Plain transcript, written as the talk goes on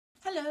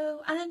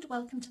and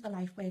welcome to the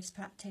Life Waves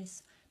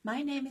practice.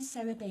 My name is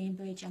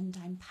Bainbridge and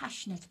I'm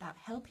passionate about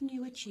helping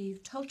you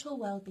achieve total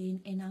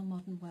well-being in our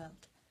modern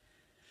world.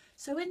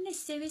 So in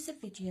this series of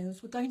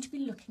videos we're going to be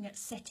looking at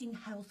setting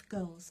health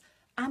goals,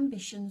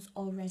 ambitions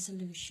or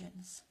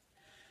resolutions.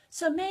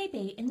 So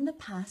maybe in the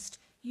past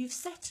you've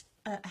set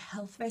a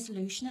health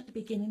resolution at the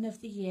beginning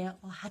of the year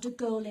or had a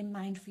goal in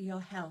mind for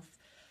your health,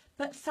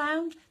 but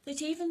found that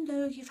even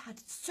though you've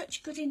had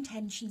such good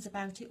intentions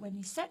about it when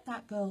you set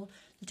that goal,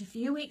 that a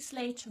few weeks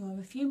later or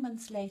a few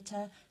months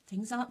later,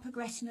 things aren't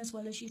progressing as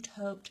well as you'd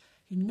hoped,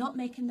 you're not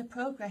making the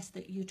progress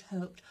that you'd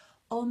hoped,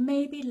 or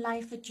maybe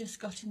life had just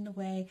got in the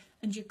way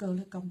and your goal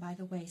had gone by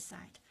the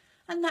wayside.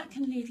 And that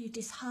can leave you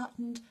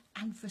disheartened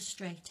and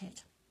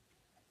frustrated.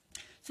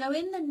 So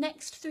in the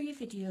next 3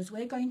 videos,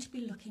 we're going to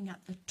be looking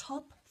at the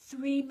top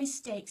 3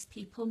 mistakes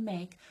people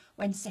make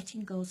when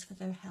setting goals for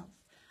their health,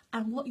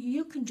 and what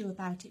you can do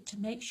about it to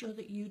make sure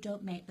that you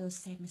don't make those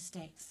same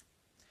mistakes.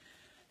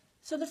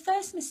 So the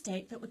first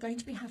mistake that we're going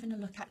to be having a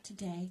look at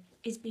today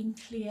is being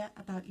clear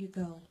about your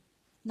goal.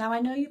 Now I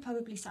know you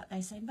probably sat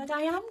there saying, but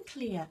I am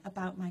clear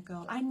about my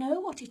goal. I know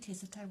what it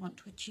is that I want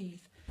to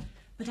achieve.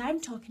 But I'm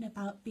talking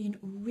about being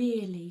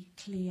really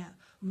clear,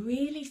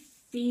 really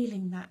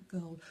feeling that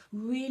goal,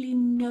 really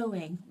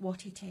knowing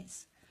what it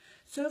is.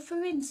 So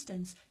for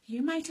instance,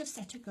 you might have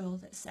set a goal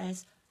that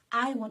says,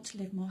 I want to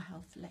live more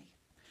healthily.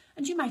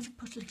 And you might have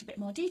put a little bit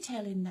more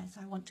detail in there. So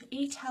I want to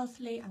eat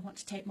healthily, I want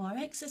to take more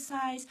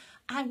exercise,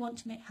 I want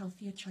to make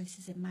healthier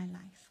choices in my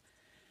life.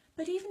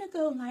 But even a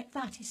goal like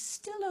that is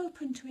still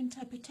open to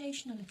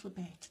interpretation a little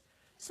bit.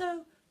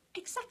 So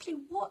exactly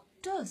what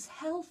does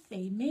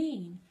healthy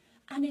mean?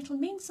 And it'll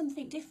mean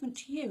something different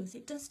to you as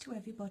it does to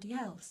everybody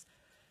else.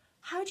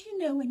 How do you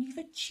know when you've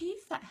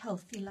achieved that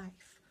healthy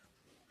life?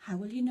 How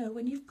will you know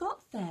when you've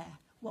got there?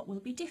 What will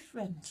be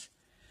different?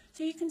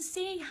 So you can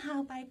see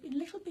how by a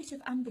little bit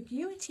of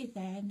ambiguity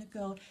there in the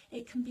goal,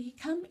 it can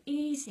become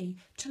easy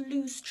to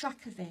lose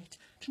track of it,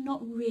 to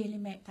not really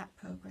make that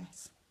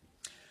progress.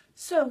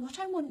 So what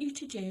I want you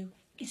to do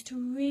is to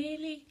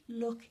really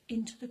look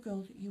into the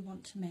goal that you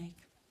want to make.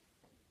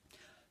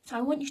 So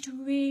I want you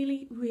to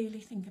really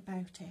think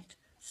about it.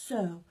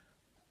 So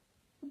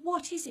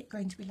what is it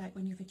going to be like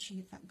when you've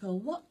achieved that goal?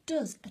 What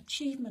does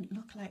achievement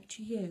look like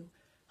to you?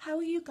 How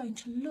are you going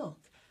to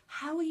look?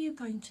 How are you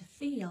going to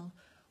feel?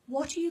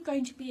 What are you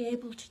going to be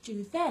able to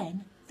do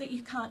then that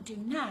you can't do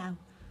now?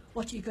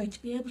 What are you going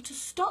to be able to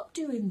stop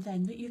doing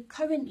then that you're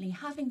currently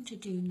having to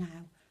do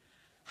now?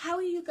 How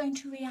are you going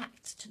to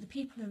react to the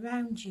people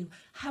around you?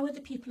 How are the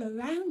people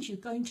around you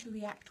going to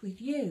react with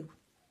you?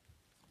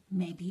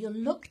 Maybe you'll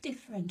look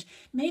different.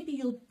 Maybe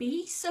you'll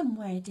be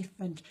somewhere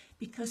different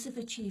because of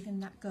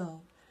achieving that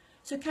goal.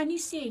 So can you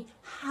see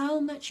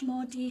how much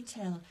more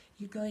detail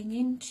you're going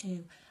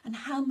into and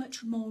how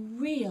much more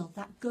real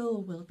that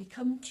goal will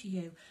become to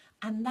you?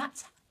 And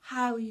that's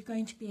how you're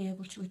going to be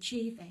able to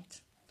achieve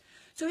it.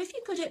 So if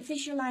you're good at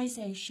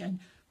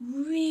visualization,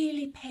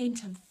 really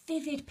paint a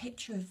vivid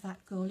picture of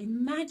that goal.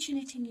 Imagine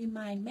it in your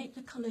mind. Make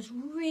the colours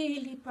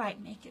really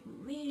bright. Make it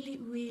really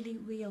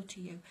real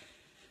to you.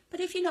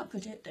 But if you're not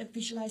good at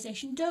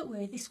visualization, don't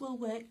worry. This will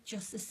work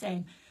just the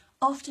same.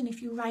 Often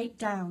if you write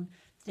down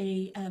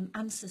the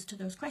answers to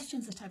those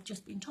questions that I've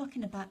just been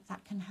talking about,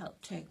 that can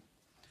help too.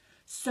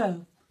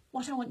 So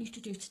what I want you to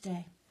do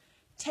today,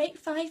 take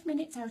 5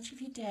 minutes out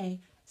of your day,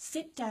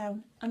 sit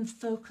down and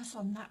focus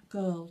on that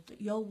goal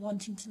that you're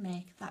wanting to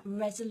make, that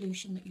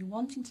resolution that you're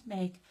wanting to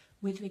make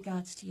with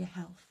regards to your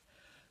health.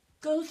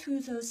 Go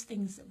through those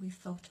things that we've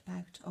thought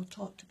about, or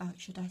talked about,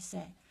 should I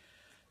say.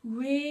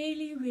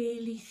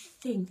 Really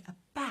think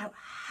about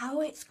how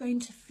it's going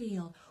to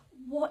feel,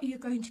 what you're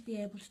going to be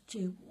able to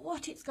do,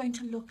 what it's going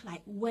to look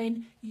like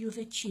when you've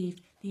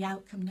achieved the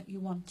outcome that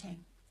you're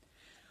wanting.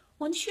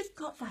 Once you've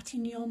got that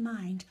in your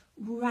mind,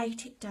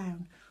 write it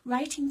down.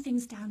 Writing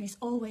things down is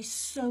always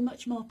so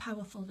much more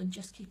powerful than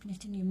just keeping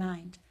it in your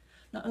mind.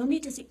 Not only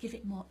does it give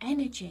it more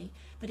energy,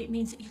 but it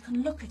means that you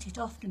can look at it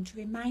often to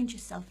remind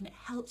yourself, and it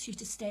helps you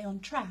to stay on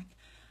track.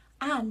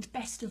 And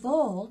best of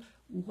all,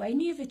 when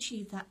you've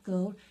achieved that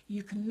goal,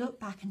 you can look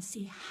back and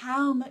see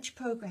how much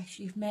progress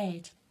you've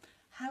made.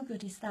 How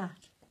good is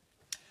that?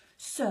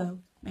 So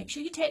make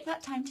sure you take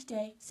that time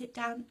today, sit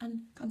down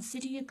and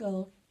consider your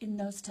goal in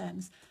those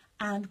terms.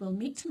 And we'll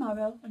meet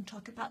tomorrow and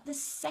talk about the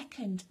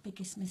second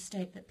biggest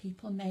mistake that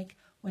people make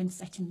when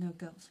setting their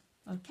goals.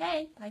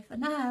 Okay, bye for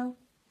now.